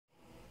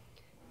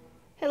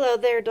Hello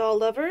there, doll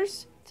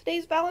lovers.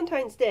 Today's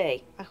Valentine's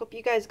Day. I hope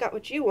you guys got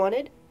what you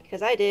wanted,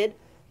 because I did.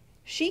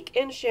 Chic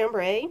and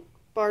Chambray,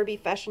 Barbie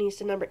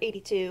Fashionista number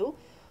 82,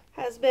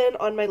 has been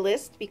on my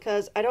list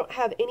because I don't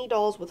have any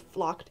dolls with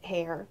flocked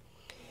hair.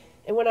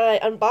 And when I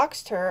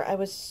unboxed her, I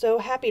was so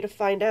happy to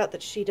find out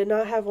that she did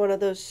not have one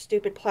of those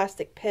stupid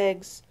plastic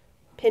pegs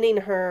pinning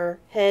her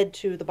head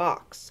to the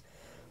box.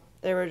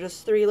 There were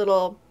just three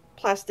little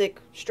plastic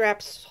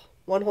straps,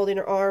 one holding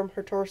her arm,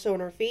 her torso,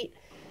 and her feet.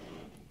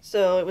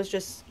 So it was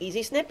just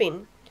easy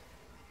snipping.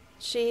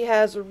 She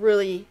has a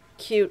really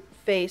cute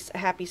face, a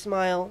happy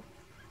smile.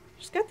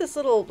 She's got this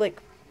little,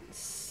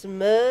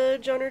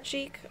 smudge on her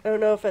cheek. I don't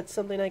know if that's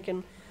something I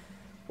can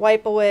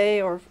wipe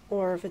away or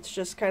if it's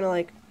just kind of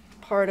like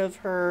part of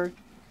her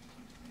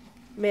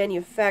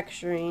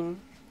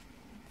manufacturing.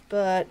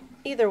 But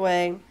either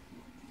way,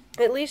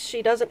 at least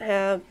she doesn't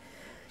have,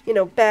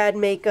 bad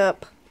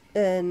makeup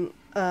and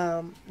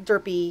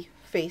derpy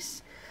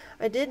face.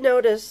 I did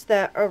notice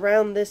that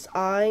around this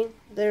eye,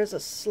 there's a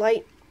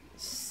slight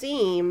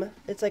seam.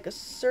 It's like a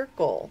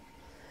circle.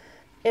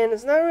 And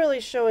it's not really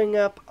showing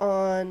up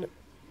on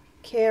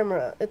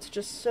camera. It's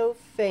just so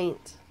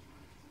faint.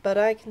 But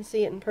I can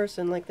see it in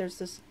person. Like there's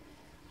this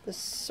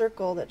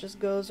circle that just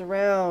goes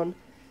around.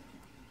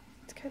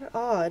 It's kind of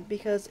odd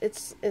because it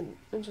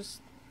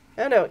just,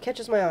 I don't know, it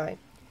catches my eye.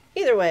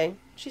 Either way,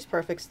 she's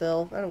perfect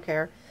still. I don't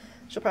care.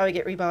 She'll probably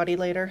get rebodied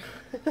later.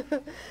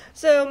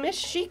 So, Miss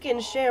Chic in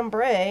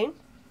Chambray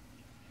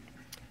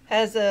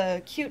has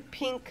a cute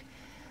pink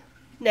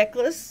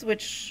necklace,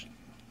 which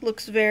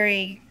looks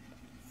very,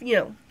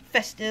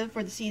 festive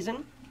for the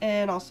season,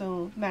 and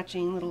also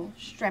matching little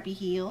strappy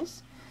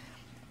heels.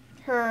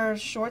 Her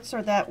shorts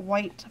are that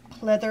white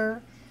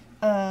pleather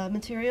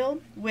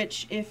material,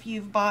 which if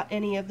you've bought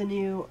any of the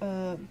new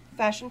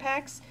fashion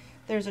packs,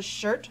 there's a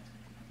shirt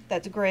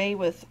that's gray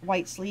with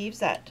white sleeves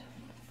that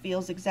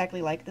feels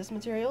exactly like this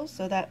material,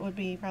 so that would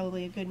be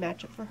probably a good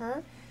matchup for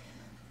her.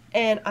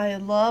 And I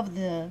love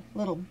the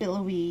little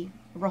billowy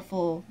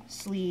ruffle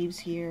sleeves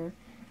here.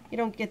 You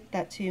don't get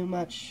that too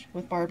much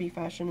with Barbie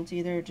fashion. It's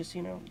either just,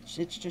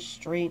 it's just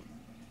straight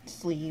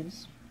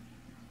sleeves.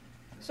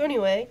 So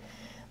anyway,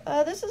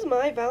 this is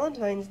my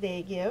Valentine's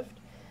Day gift,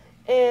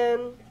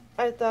 and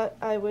I thought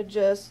I would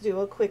just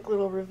do a quick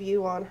little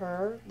review on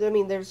her. I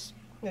mean, there's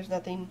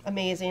nothing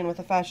amazing with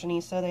a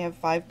fashionista. They have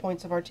 5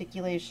 points of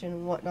articulation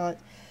and whatnot.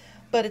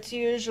 But it's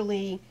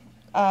usually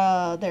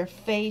their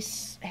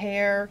face,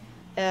 hair,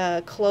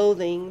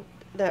 clothing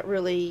that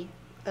really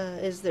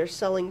is their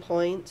selling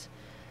point.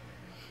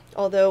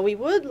 Although we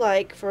would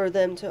like for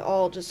them to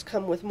all just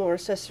come with more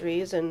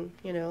accessories and,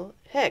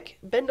 heck,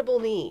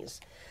 bendable knees.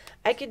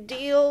 I could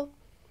deal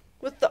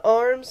with the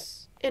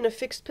arms in a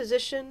fixed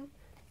position,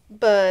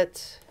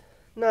 but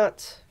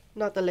not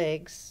the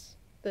legs.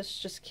 This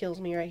just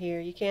kills me right here.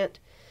 You can't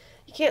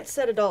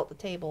set a doll at the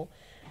table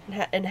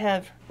and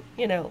have,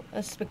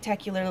 a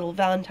spectacular little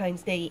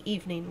Valentine's Day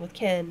evening with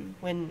Ken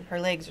when her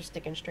legs are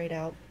sticking straight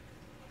out.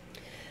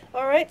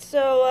 Alright,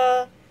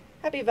 so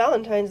happy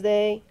Valentine's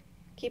Day.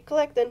 Keep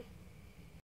collecting.